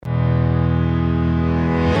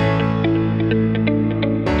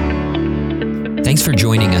Thanks for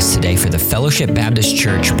joining us today for the Fellowship Baptist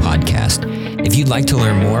Church podcast. If you'd like to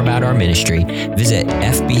learn more about our ministry, visit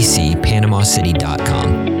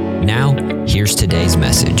fbcpanamacity.com. Now, here's today's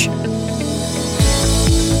message.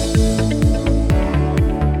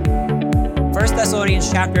 1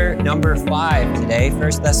 Thessalonians chapter number 5 today. 1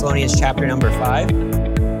 Thessalonians chapter number 5.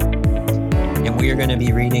 And we are going to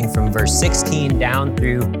be reading from verse 16 down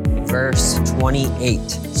through verse 28.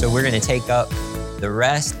 So we're going to take up the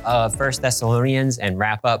rest of 1 Thessalonians and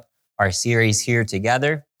wrap up our series here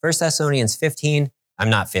together. 1 Thessalonians 15,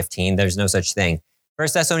 there's no such thing. 1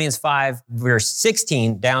 Thessalonians 5, verse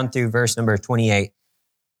 16 down through verse number 28.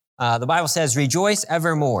 The Bible says, "Rejoice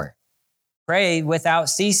evermore, pray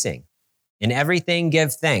without ceasing. In everything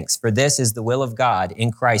give thanks, for this is the will of God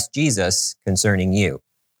in Christ Jesus concerning you.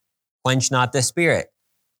 Quench not the spirit,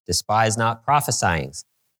 despise not prophesying,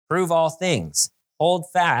 prove all things, hold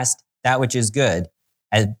fast that which is good,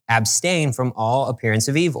 and abstain from all appearance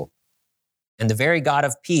of evil. And the very God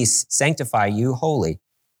of peace sanctify you wholly.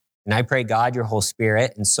 And I pray God your whole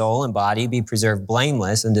spirit and soul and body be preserved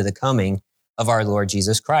blameless unto the coming of our Lord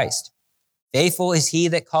Jesus Christ. Faithful is he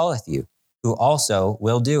that calleth you, who also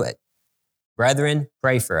will do it. Brethren,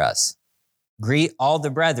 pray for us. Greet all the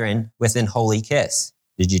brethren with an holy kiss."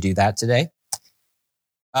 Did you do that today?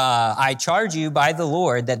 "I charge you by the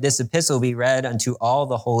Lord that this epistle be read unto all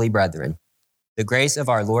the holy brethren. The grace of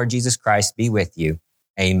our Lord Jesus Christ be with you.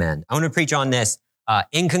 Amen." I want to preach on this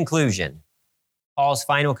in conclusion. Paul's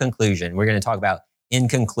final conclusion. We're going to talk about in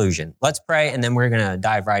conclusion. Let's pray, and then we're going to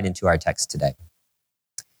dive right into our text today.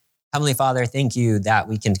 Heavenly Father, thank you that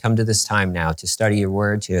we can come to this time now to study your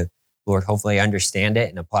word, to, Lord, hopefully understand it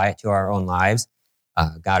and apply it to our own lives.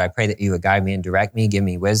 God, I pray that you would guide me and direct me, give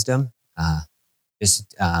me wisdom.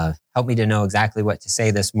 Just help me to know exactly what to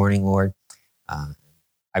say this morning, Lord.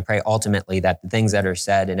 I pray ultimately that the things that are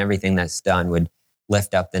said and everything that's done would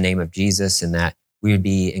lift up the name of Jesus, and that we would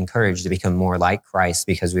be encouraged to become more like Christ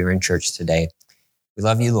because we were in church today. We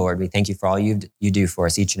love you, Lord. We thank you for all you do for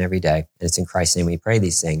us each and every day. And it's in Christ's name we pray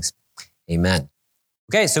these things. Amen.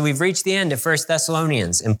 Okay, so we've reached the end of 1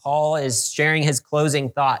 Thessalonians, and Paul is sharing his closing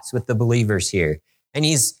thoughts with the believers here. And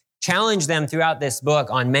he's challenged them throughout this book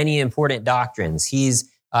on many important doctrines. He's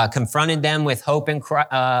confronted them with hope in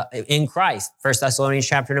Christ, 1 Thessalonians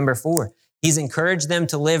chapter number 4. He's encouraged them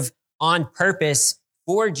to live on purpose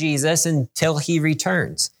for Jesus until he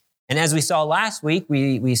returns. And as we saw last week,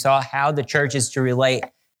 we saw how the church is to relate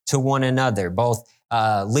to one another, both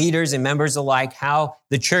leaders and members alike, how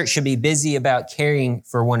the church should be busy about caring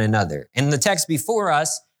for one another. And the text before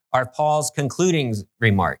us are Paul's concluding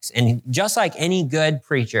remarks. And just like any good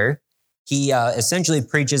preacher, he essentially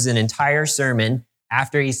preaches an entire sermon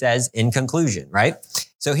after he says, in conclusion, right?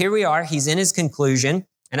 So here we are, he's in his conclusion,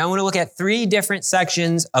 and I want to look at 3 different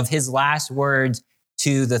sections of his last words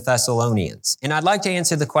to the Thessalonians. And I'd like to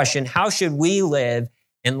answer the question, how should we live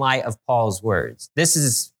in light of Paul's words? This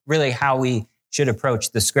is really how we should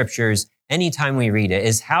approach the scriptures anytime we read it,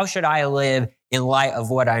 is how should I live in light of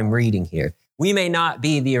what I'm reading here? We may not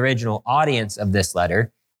be the original audience of this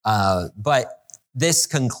letter, but this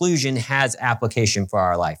conclusion has application for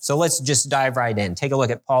our life. So let's just dive right in. Take a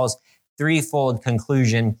look at Paul's threefold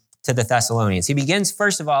conclusion to the Thessalonians. He begins,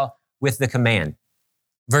 first of all, with the command.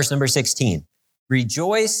 Verse number 16,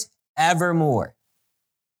 "Rejoice evermore.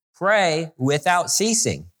 Pray without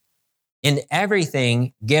ceasing. In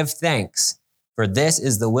everything give thanks, for this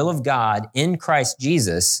is the will of God in Christ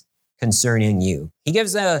Jesus concerning you." He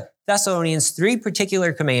gives the Thessalonians 3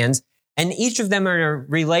 particular commands, and each of them are in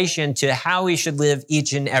relation to how we should live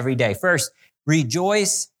each and every day. First,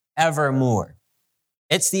 rejoice evermore.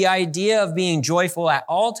 It's the idea of being joyful at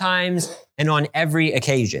all times and on every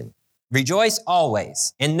occasion. Rejoice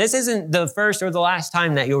always. And this isn't the first or the last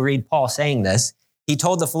time that you'll read Paul saying this. He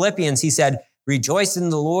told the Philippians, he said, "Rejoice in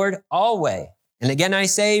the Lord always. And again, I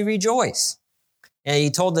say rejoice." And he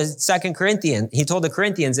told the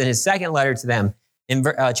Corinthians in his second letter to them, in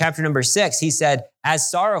chapter number 6, he said, "As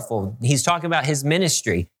sorrowful." He's talking about his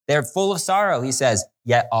ministry. "They're full of sorrow," he says,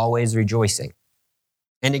 "yet always rejoicing."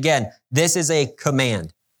 And again, this is a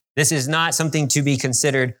command. This is not something to be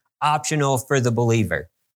considered optional for the believer.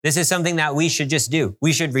 This is something that we should just do.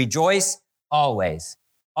 We should rejoice always.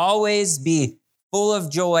 Always be full of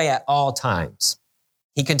joy at all times.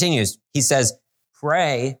 He continues, he says,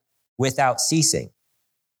 "Pray without ceasing."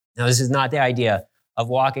 Now, this is not the idea of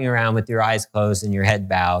walking around with your eyes closed and your head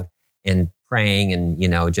bowed and praying and,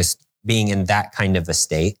 just being in that kind of a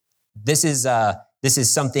state. This is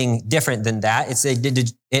something different than that.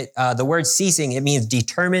 The word ceasing, it means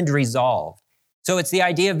determined resolve. So it's the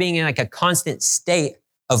idea of being in like a constant state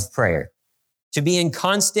of prayer. to be in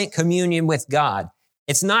constant communion with God.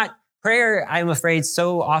 It's not prayer, I'm afraid,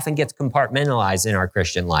 so often gets compartmentalized in our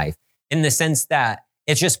Christian life in the sense that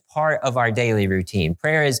it's just part of our daily routine.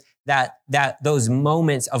 Prayer is that those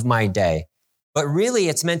moments of my day. But really,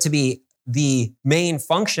 it's meant to be the main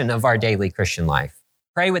function of our daily Christian life.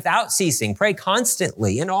 Pray without ceasing. Pray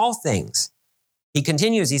constantly in all things. He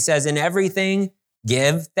continues, he says, in everything,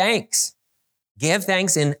 give thanks. Give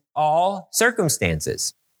thanks in all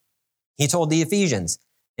circumstances. He told the Ephesians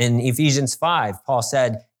in Ephesians 5, Paul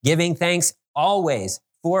said, giving thanks always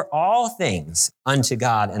for all things unto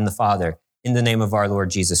God and the Father in the name of our Lord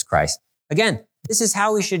Jesus Christ. Again, this is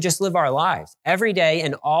how we should just live our lives. Every day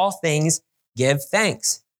in all things, give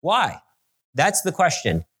thanks. Why? That's the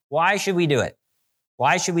question. Why should we do it?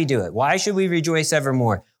 Why should we do it? Why should we rejoice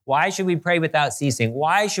evermore? Why should we pray without ceasing?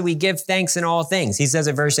 Why should we give thanks in all things? He says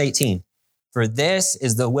in verse 18, for this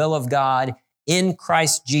is the will of God in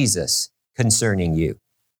Christ Jesus concerning you.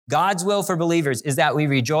 God's will for believers is that we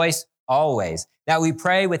rejoice always, that we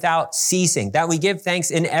pray without ceasing, that we give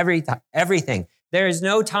thanks in everything. There is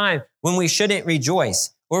no time when we shouldn't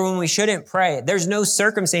rejoice or when we shouldn't pray. There's no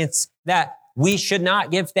circumstance that we should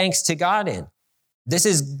not give thanks to God in. This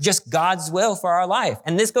is just God's will for our life.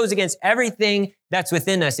 And this goes against everything that's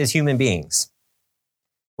within us as human beings.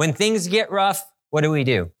 When things get rough, what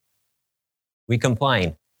do? We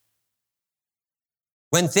complain.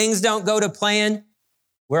 When things don't go to plan,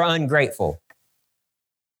 we're ungrateful.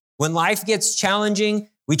 When life gets challenging,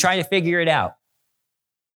 we try to figure it out.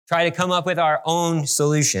 Try to come up with our own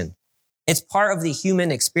solution. It's part of the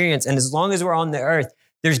human experience. And as long as we're on the earth,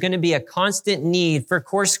 there's going to be a constant need for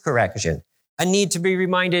course correction, a need to be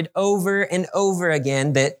reminded over and over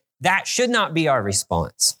again that should not be our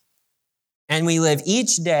response. And we live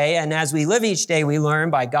each day, and as we live each day, we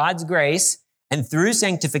learn by God's grace and through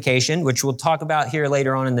sanctification, which we'll talk about here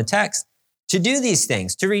later on in the text, to do these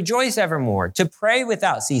things, to rejoice evermore, to pray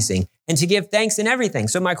without ceasing, and to give thanks in everything.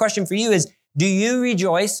 So my question for you is, do you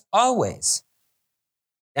rejoice always?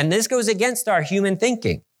 And this goes against our human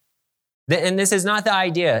thinking. And this is not the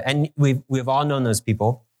idea. And we've all known those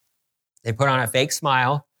people. They put on a fake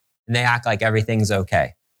smile and they act like everything's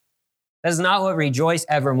okay. That is not what rejoice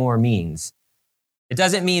evermore means. It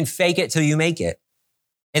doesn't mean fake it till you make it.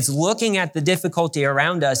 It's looking at the difficulty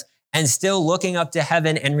around us and still looking up to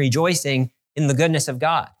heaven and rejoicing in the goodness of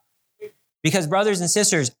God. Because brothers and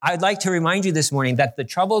sisters, I'd like to remind you this morning that the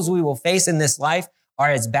troubles we will face in this life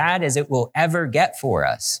are as bad as it will ever get for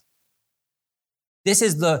us. This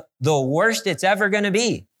is the worst it's ever going to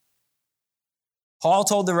be. Paul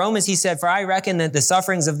told the Romans, he said, for I reckon that the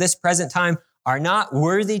sufferings of this present time are not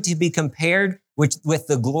worthy to be compared with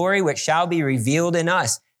the glory which shall be revealed in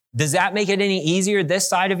us. Does that make it any easier this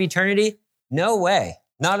side of eternity? No way,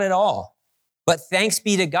 not at all. But thanks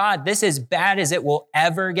be to God, this is bad as it will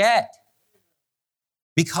ever get.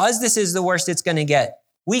 Because this is the worst it's going to get,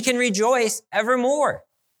 we can rejoice evermore.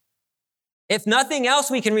 If nothing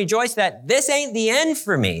else, we can rejoice that this ain't the end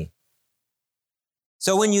for me.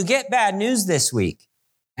 So when you get bad news this week,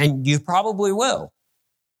 and you probably will,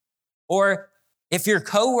 or if your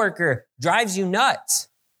coworker drives you nuts,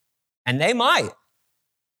 and they might,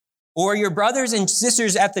 or your brothers and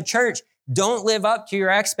sisters at the church don't live up to your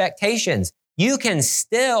expectations, you can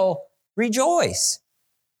still rejoice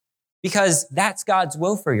because that's God's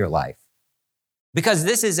will for your life. Because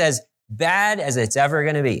this is as bad as it's ever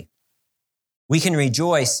going to be. We can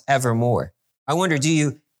rejoice evermore. I wonder, do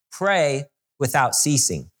you pray without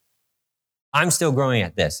ceasing? I'm still growing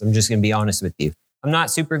at this. I'm just going to be honest with you. I'm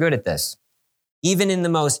not super good at this. Even in the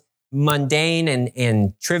most mundane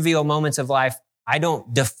and trivial moments of life, I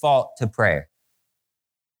don't default to prayer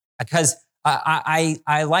because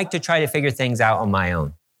I like to try to figure things out on my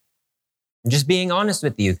own. I'm just being honest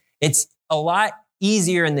with you. It's a lot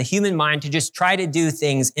easier in the human mind to just try to do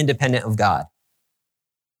things independent of God.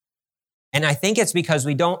 And I think it's because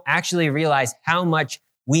we don't actually realize how much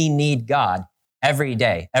we need God every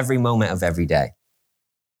day, every moment of every day.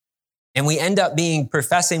 And we end up being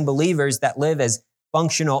professing believers that live as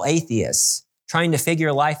functional atheists, trying to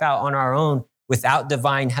figure life out on our own without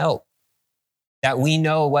divine help, that we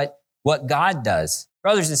know what God does.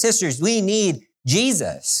 Brothers and sisters, we need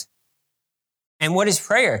Jesus. And what is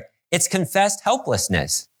prayer? It's confessed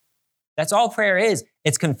helplessness. That's all prayer is.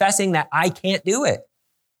 It's confessing that I can't do it.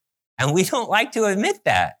 And we don't like to admit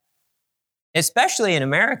that, especially in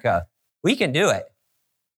America. We can do it.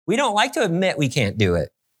 We don't like to admit we can't do it.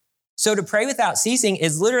 So to pray without ceasing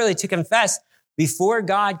is literally to confess before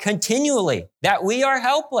God continually that we are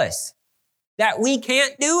helpless, that we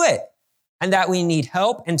can't do it, and that we need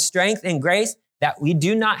help and strength and grace that we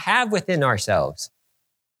do not have within ourselves.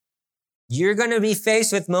 You're going to be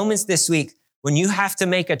faced with moments this week when you have to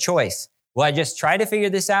make a choice. Will I just try to figure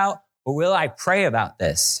this out, or will I pray about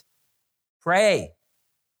this? Pray.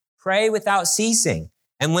 Pray without ceasing.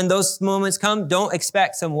 And when those moments come, don't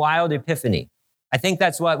expect some wild epiphany. I think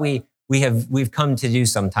that's what we've come to do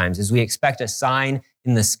sometimes, is we expect a sign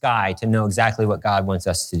in the sky to know exactly what God wants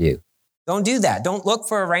us to do. Don't do that. Don't look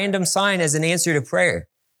for a random sign as an answer to prayer.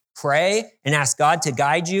 Pray and ask God to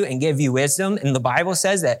guide you and give you wisdom. And the Bible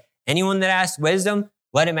says that anyone that asks wisdom,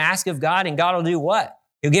 let him ask of God, and God will do what?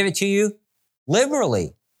 He'll give it to you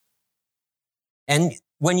liberally. And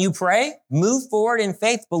when you pray, move forward in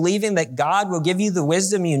faith, believing that God will give you the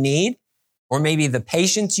wisdom you need, or maybe the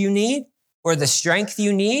patience you need, or the strength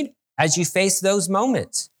you need as you face those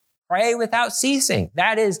moments. Pray without ceasing.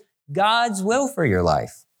 That is God's will for your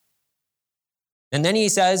life. And then he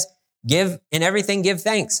says, give in everything, give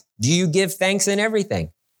thanks. Do you give thanks in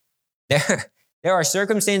everything? There are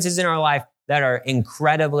circumstances in our life that are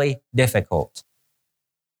incredibly difficult.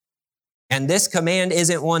 And this command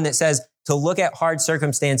isn't one that says to look at hard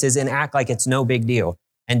circumstances and act like it's no big deal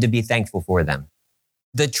and to be thankful for them.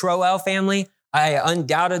 The Troel family, I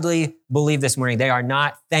undoubtedly believe this morning, they are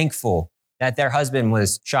not thankful that their husband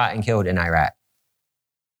was shot and killed in Iraq.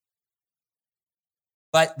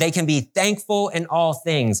 But they can be thankful in all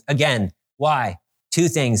things. Again, why? Two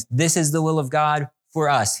things. This is the will of God for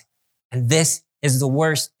us, and this is the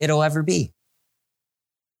worst it'll ever be.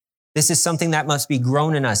 This is something that must be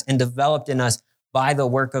grown in us and developed in us by the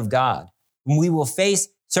work of God. We will face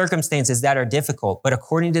circumstances that are difficult, but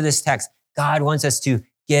according to this text, God wants us to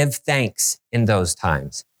give thanks in those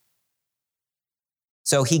times.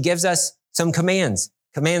 So he gives us some commands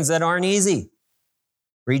that aren't easy.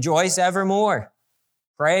 Rejoice evermore.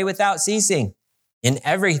 Pray without ceasing. In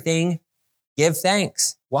everything, give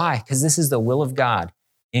thanks. Why? Because this is the will of God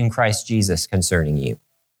in Christ Jesus concerning you.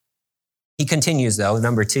 He continues, though,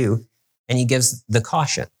 number 2, and he gives the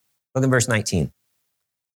caution. Look at verse 19.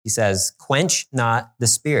 He says, quench not the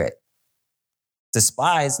spirit.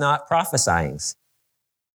 Despise not prophesying.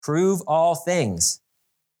 Prove all things.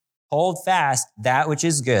 Hold fast that which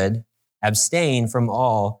is good. Abstain from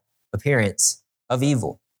all appearance of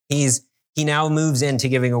evil. He now moves into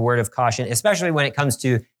giving a word of caution, especially when it comes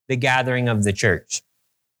to the gathering of the church.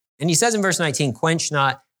 And he says in verse 19, quench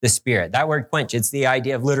not the spirit. That word quench, it's the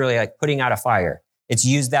idea of literally like putting out a fire. It's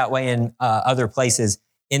used that way in other places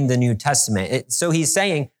in the New Testament. So he's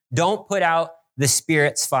saying, don't put out the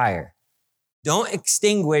Spirit's fire. Don't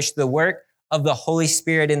extinguish the work of the Holy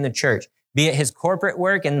Spirit in the church, be it his corporate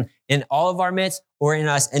work in all of our midst or in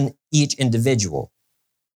us and each individual.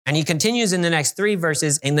 And he continues in the next 3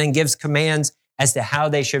 verses and then gives commands as to how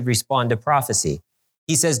they should respond to prophecy.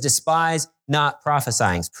 He says, despise not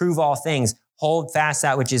prophesying, prove all things, hold fast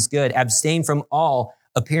that which is good, abstain from all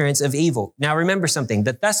appearance of evil. Now remember something,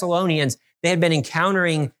 the Thessalonians, they had been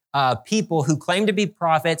encountering people who claimed to be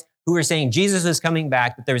prophets, who were saying Jesus was coming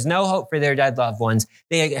back, but there was no hope for their dead loved ones.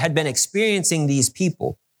 They had been experiencing these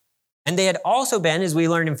people. And they had also been, as we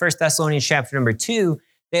learned in 1 Thessalonians chapter number 2,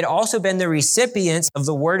 they had also been the recipients of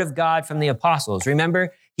the word of God from the apostles.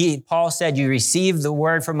 Remember, Paul said, you received the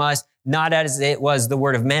word from us, not as it was the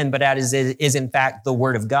word of men, but as it is in fact the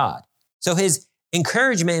word of God. So his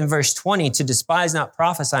encouragement in verse 20 to despise not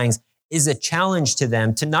prophesying is a challenge to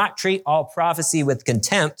them to not treat all prophecy with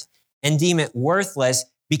contempt and deem it worthless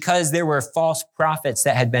because there were false prophets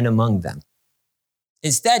that had been among them.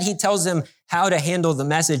 Instead, he tells them how to handle the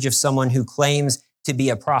message of someone who claims to be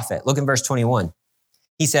a prophet. Look in verse 21.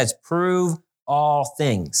 He says, prove all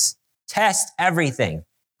things. Test everything.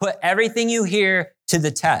 Put everything you hear to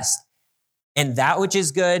the test. And that which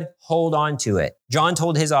is good, hold on to it. John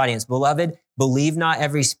told his audience, beloved, believe not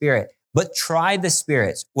every spirit, but try the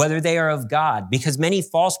spirits, whether they are of God, because many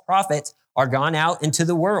false prophets are gone out into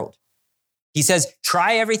the world. He says,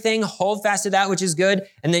 try everything, hold fast to that which is good.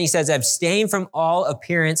 And then he says, abstain from all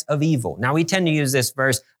appearance of evil. Now, we tend to use this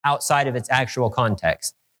verse outside of its actual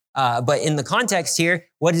context. But in the context here,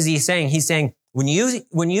 what is he saying? He's saying, when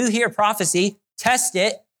you hear prophecy, test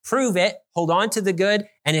it, prove it, hold on to the good.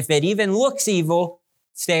 And if it even looks evil,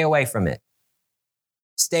 stay away from it.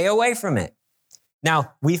 Stay away from it.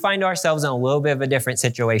 Now, we find ourselves in a little bit of a different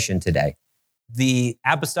situation today. The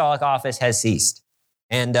apostolic office has ceased.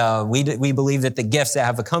 And we believe that the gifts that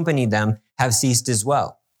have accompanied them have ceased as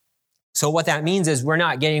well. So what that means is we're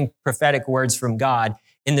not getting prophetic words from God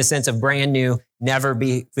in the sense of brand new, never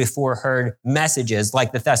before heard messages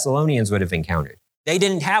like the Thessalonians would have encountered. They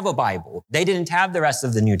didn't have a Bible. They didn't have the rest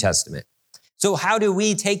of the New Testament. So how do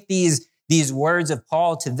we take these words of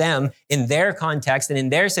Paul to them in their context and in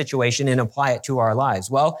their situation and apply it to our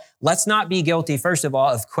lives? Well, let's not be guilty, first of all,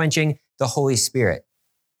 of quenching the Holy Spirit.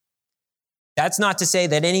 That's not to say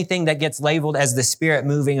that anything that gets labeled as the Spirit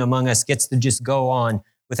moving among us gets to just go on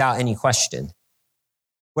without any question.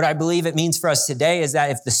 What I believe it means for us today is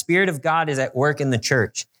that if the Spirit of God is at work in the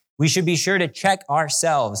church, we should be sure to check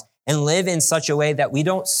ourselves and live in such a way that we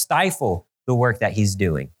don't stifle the work that he's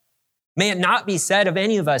doing. May it not be said of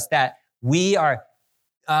any of us that we are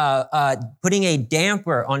putting a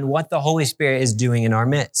damper on what the Holy Spirit is doing in our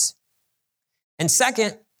midst. And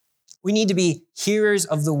second, we need to be hearers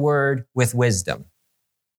of the word with wisdom.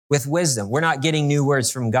 With wisdom. We're not getting new words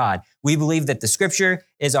from God. We believe that the scripture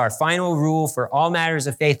is our final rule for all matters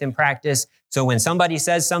of faith and practice. So when somebody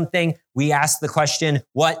says something, we ask the question,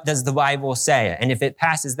 what does the Bible say? And if it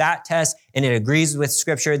passes that test and it agrees with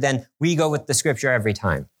scripture, then we go with the scripture every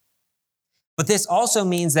time. But this also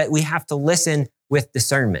means that we have to listen with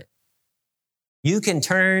discernment. You can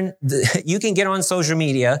get on social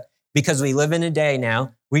media because we live in a day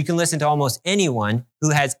now where you can listen to almost anyone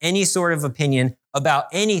who has any sort of opinion about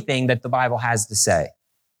anything that the Bible has to say.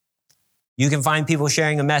 You can find people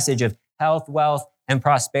sharing a message of health, wealth, and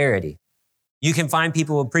prosperity. You can find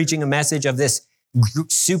people preaching a message of this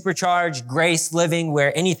supercharged grace living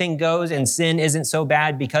where anything goes and sin isn't so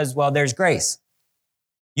bad because, well, there's grace.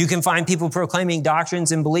 You can find people proclaiming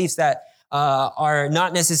doctrines and beliefs that are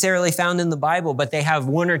not necessarily found in the Bible, but they have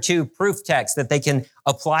one or two proof texts that they can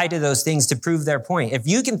apply to those things to prove their point. If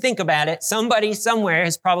you can think about it, somebody somewhere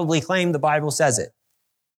has probably claimed the Bible says it.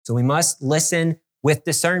 So we must listen with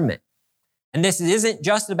discernment. And this isn't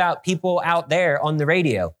just about people out there on the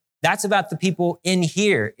radio. That's about the people in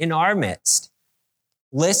here, in our midst.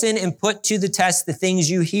 Listen and put to the test the things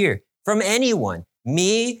you hear from anyone,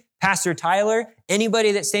 me, Pastor Tyler,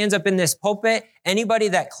 anybody that stands up in this pulpit, anybody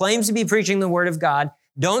that claims to be preaching the word of God.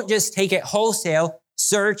 Don't just take it wholesale.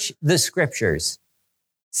 Search the scriptures.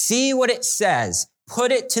 See what it says.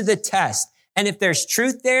 Put it to the test. And if there's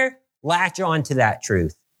truth there, latch on to that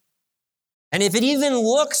truth. And if it even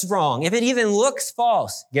looks wrong, if it even looks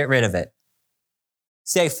false, get rid of it.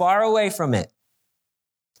 Stay far away from it.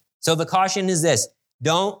 So the caution is this: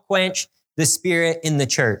 don't quench the Spirit in the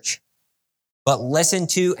church, but listen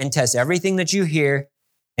to and test everything that you hear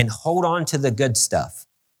and hold on to the good stuff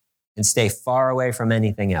and stay far away from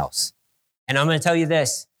anything else. And I'm going to tell you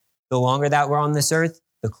this: the longer that we're on this earth,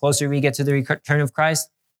 the closer we get to the return of Christ,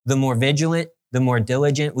 the more vigilant, the more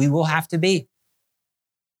diligent we will have to be.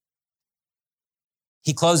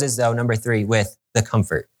 He closes, though, number 3, with the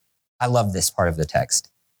comfort. I love this part of the text.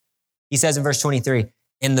 He says in verse 23,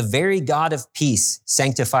 "And the very God of peace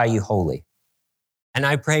sanctify you wholly. And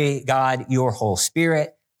I pray, God, your whole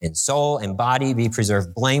spirit and soul and body be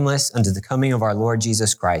preserved blameless unto the coming of our Lord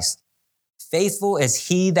Jesus Christ. Faithful is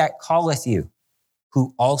he that calleth you,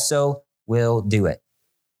 who also will do it."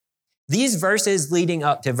 These verses leading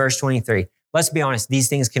up to verse 23, let's be honest, these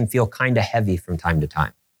things can feel kind of heavy from time to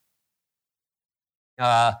time.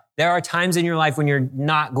 There are times in your life when you're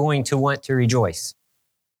not going to want to rejoice.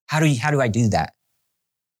 How do I do that?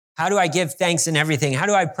 How do I give thanks in everything? How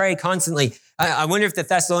do I pray constantly? I wonder if the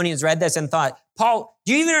Thessalonians read this and thought, Paul,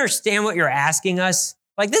 do you even understand what you're asking us?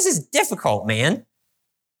 Like, this is difficult, man.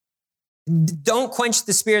 Don't quench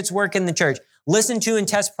the Spirit's work in the church. Listen to and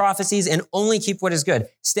test prophecies and only keep what is good.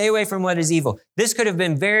 Stay away from what is evil. This could have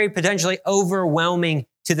been very potentially overwhelming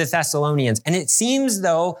to the Thessalonians. And it seems,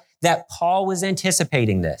 though, that Paul was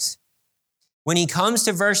anticipating this. When he comes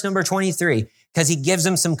to verse number 23, because he gives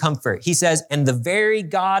them some comfort, he says, "And the very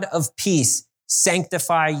God of peace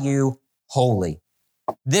sanctify you wholly."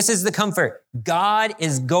 This is the comfort. God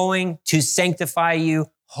is going to sanctify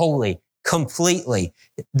you wholly, completely.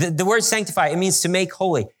 The word sanctify, it means to make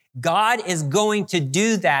holy. God is going to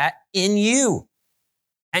do that in you.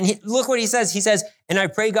 And look what he says. He says, "And I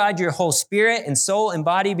pray, God, your whole spirit and soul and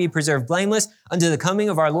body be preserved blameless unto the coming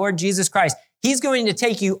of our Lord Jesus Christ." He's going to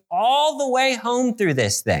take you all the way home through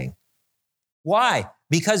this thing. Why?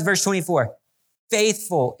 Because verse 24,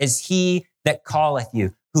 "Faithful is he that calleth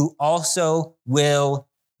you, who also will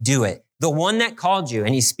do it." The one that called you,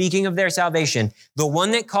 and he's speaking of their salvation, the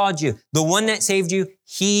one that called you, the one that saved you,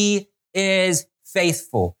 he is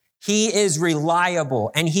faithful. He is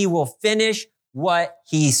reliable, and he will finish what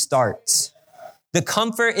he starts. The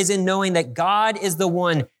comfort is in knowing that God is the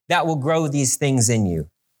one that will grow these things in you.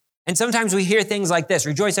 And sometimes we hear things like this: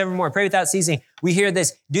 rejoice evermore, pray without ceasing. We hear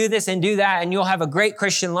this and do that, and you'll have a great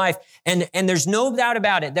Christian life. And there's no doubt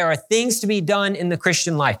about it. There are things to be done in the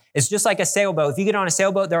Christian life. It's just like a sailboat. If you get on a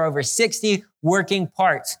sailboat, there are over 60 working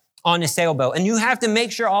parts on a sailboat. And you have to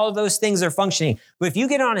make sure all of those things are functioning. But if you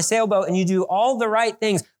get on a sailboat and you do all the right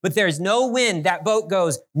things, but there's no wind, that boat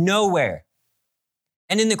goes nowhere.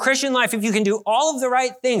 And in the Christian life, if you can do all of the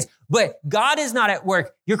right things, but God is not at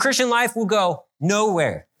work, your Christian life will go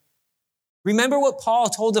nowhere. Remember what Paul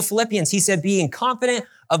told the Philippians. He said, being confident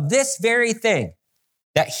of this very thing,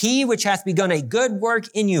 that he which hath begun a good work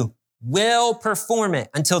in you will perform it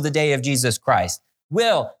until the day of Jesus Christ.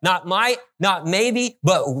 Will, not might, not maybe,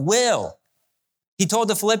 but will. He told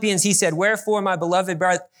the Philippians, he said, wherefore, my beloved,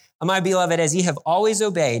 as ye have always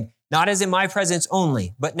obeyed, not as in my presence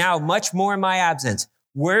only, but now much more in my absence,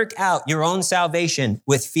 work out your own salvation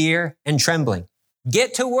with fear and trembling.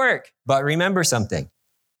 Get to work, but remember something.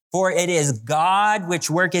 For it is God which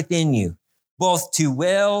worketh in you, both to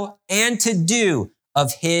will and to do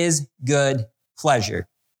of his good pleasure.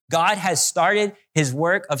 God has started his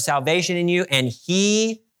work of salvation in you, and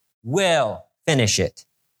he will finish it.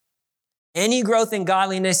 Any growth in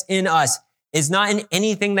godliness in us is not in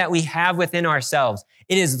anything that we have within ourselves.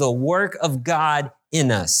 It is the work of God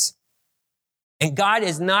in us. And God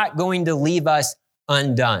is not going to leave us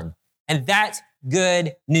undone. And that's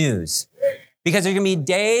good news. Because there are going to be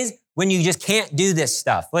days when you just can't do this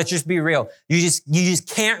stuff. Let's just be real. You just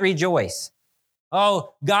can't rejoice.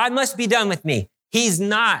 Oh, God must be done with me. He's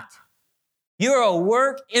not. You're a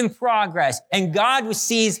work in progress, and God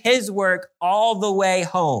sees his work all the way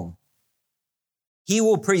home. He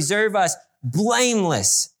will preserve us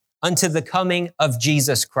blameless unto the coming of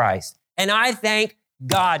Jesus Christ. And I thank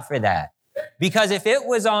God for that. Because if it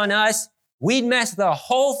was on us, we'd mess the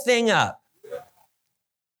whole thing up.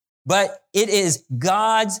 But it is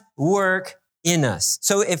God's work in us.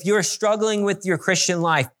 So if you're struggling with your Christian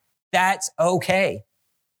life, that's okay.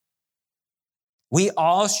 We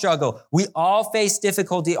all struggle. We all face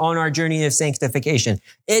difficulty on our journey of sanctification.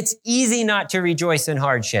 It's easy not to rejoice in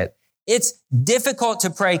hardship. It's difficult to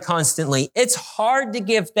pray constantly. It's hard to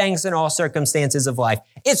give thanks in all circumstances of life.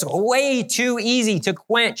 It's way too easy to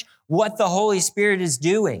quench what the Holy Spirit is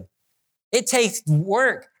doing. It takes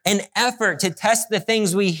work and effort to test the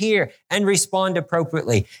things we hear and respond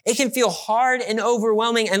appropriately. It can feel hard and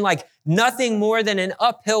overwhelming and like nothing more than an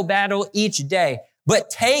uphill battle each day. But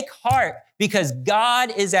take heart, because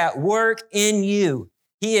God is at work in you.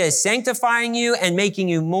 He is sanctifying you and making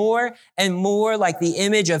you more and more like the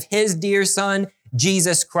image of his dear son,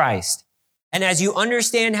 Jesus Christ. And as you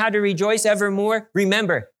understand how to rejoice evermore,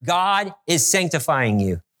 remember, God is sanctifying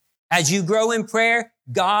you. As you grow in prayer,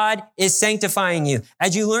 God is sanctifying you.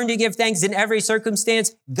 As you learn to give thanks in every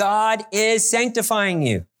circumstance, God is sanctifying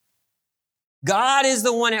you. God is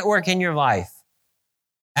the one at work in your life.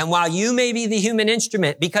 And while you may be the human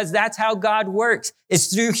instrument, because that's how God works,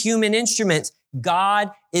 it's through human instruments,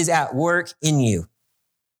 God is at work in you.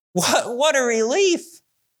 What a relief.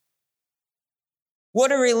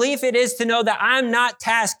 What a relief it is to know that I'm not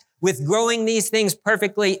tasked with growing these things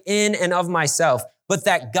perfectly in and of myself, but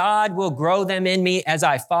that God will grow them in me as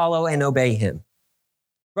I follow and obey him.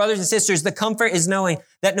 Brothers and sisters, the comfort is knowing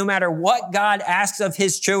that no matter what God asks of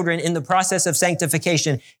his children in the process of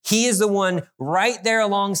sanctification, he is the one right there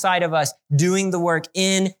alongside of us doing the work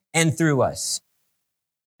in and through us.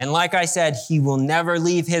 And like I said, he will never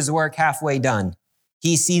leave his work halfway done.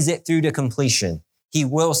 He sees it through to completion. He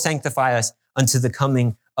will sanctify us unto the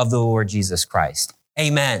coming of the Lord Jesus Christ.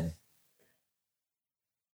 Amen.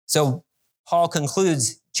 So Paul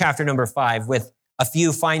concludes chapter number 5 with a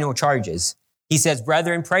few final charges. He says,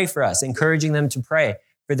 brethren, pray for us, encouraging them to pray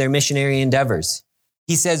for their missionary endeavors.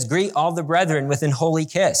 He says, greet all the brethren with an holy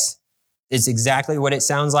kiss. It's exactly what it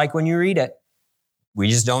sounds like when you read it. We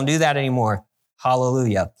just don't do that anymore.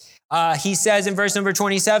 Hallelujah. He says in verse number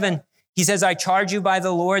 27, he says, I charge you by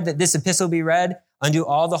the Lord that this epistle be read unto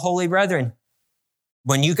all the holy brethren.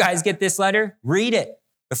 When you guys get this letter, read it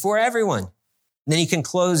before everyone. And then he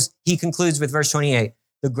concludes with verse 28,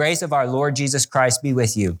 the grace of our Lord Jesus Christ be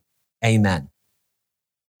with you. Amen.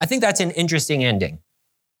 I think that's an interesting ending.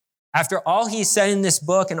 After all he's said in this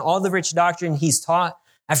book and all the rich doctrine he's taught,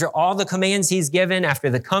 after all the commands he's given, after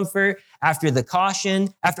the comfort, after the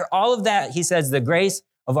caution, after all of that, he says, the grace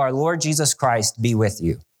of our Lord Jesus Christ be with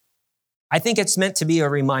you. I think it's meant to be a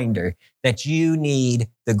reminder that you need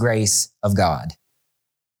the grace of God.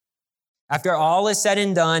 After all is said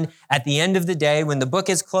and done, at the end of the day, when the book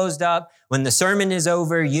is closed up, when the sermon is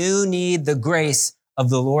over, you need the grace of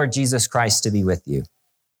the Lord Jesus Christ to be with you.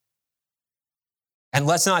 And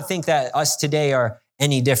let's not think that us today are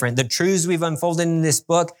any different. The truths we've unfolded in this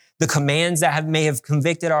book, the commands that may have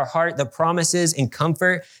convicted our heart, the promises and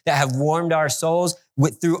comfort that have warmed our souls,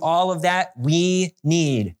 through all of that, we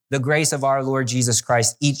need the grace of our Lord Jesus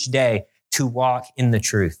Christ each day to walk in the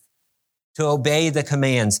truth, to obey the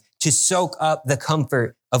commands, to soak up the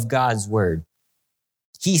comfort of God's word.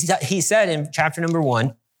 He said in chapter number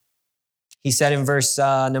 1, he said in verse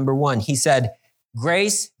number 1, he said,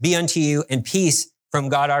 grace be unto you and peace from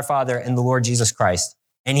God our Father and the Lord Jesus Christ.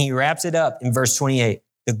 And he wraps it up in verse 28,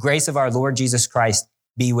 the grace of our Lord Jesus Christ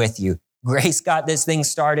be with you. Grace got this thing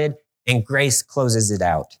started and grace closes it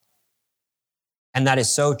out. And that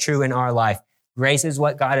is so true in our life. Grace is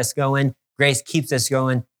what got us going. Grace keeps us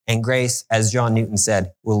going. And grace, as John Newton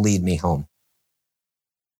said, will lead me home.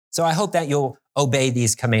 So I hope that you'll obey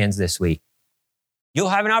these commands this week. You'll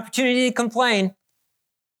have an opportunity to complain,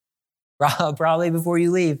 probably before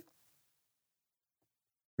you leave.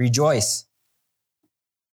 Rejoice.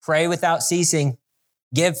 Pray without ceasing.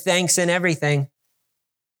 Give thanks in everything.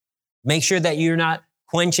 Make sure that you're not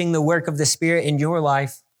quenching the work of the Spirit in your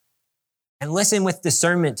life. And listen with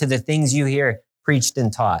discernment to the things you hear preached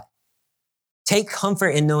and taught. Take comfort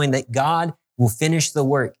in knowing that God will finish the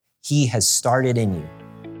work he has started in you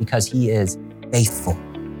because he is faithful.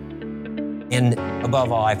 And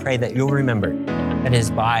above all, I pray that you'll remember that it is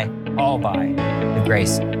by the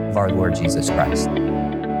grace of our Lord Jesus Christ.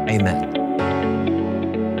 Amen.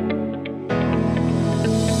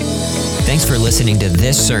 Thanks for listening to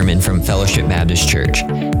this sermon from Fellowship Baptist Church.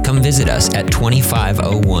 Come visit us at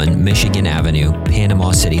 2501 Michigan Avenue,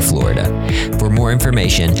 Panama City, Florida. For more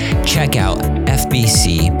information, check out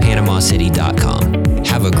fbcpanamacity.com.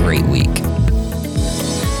 Have a great week.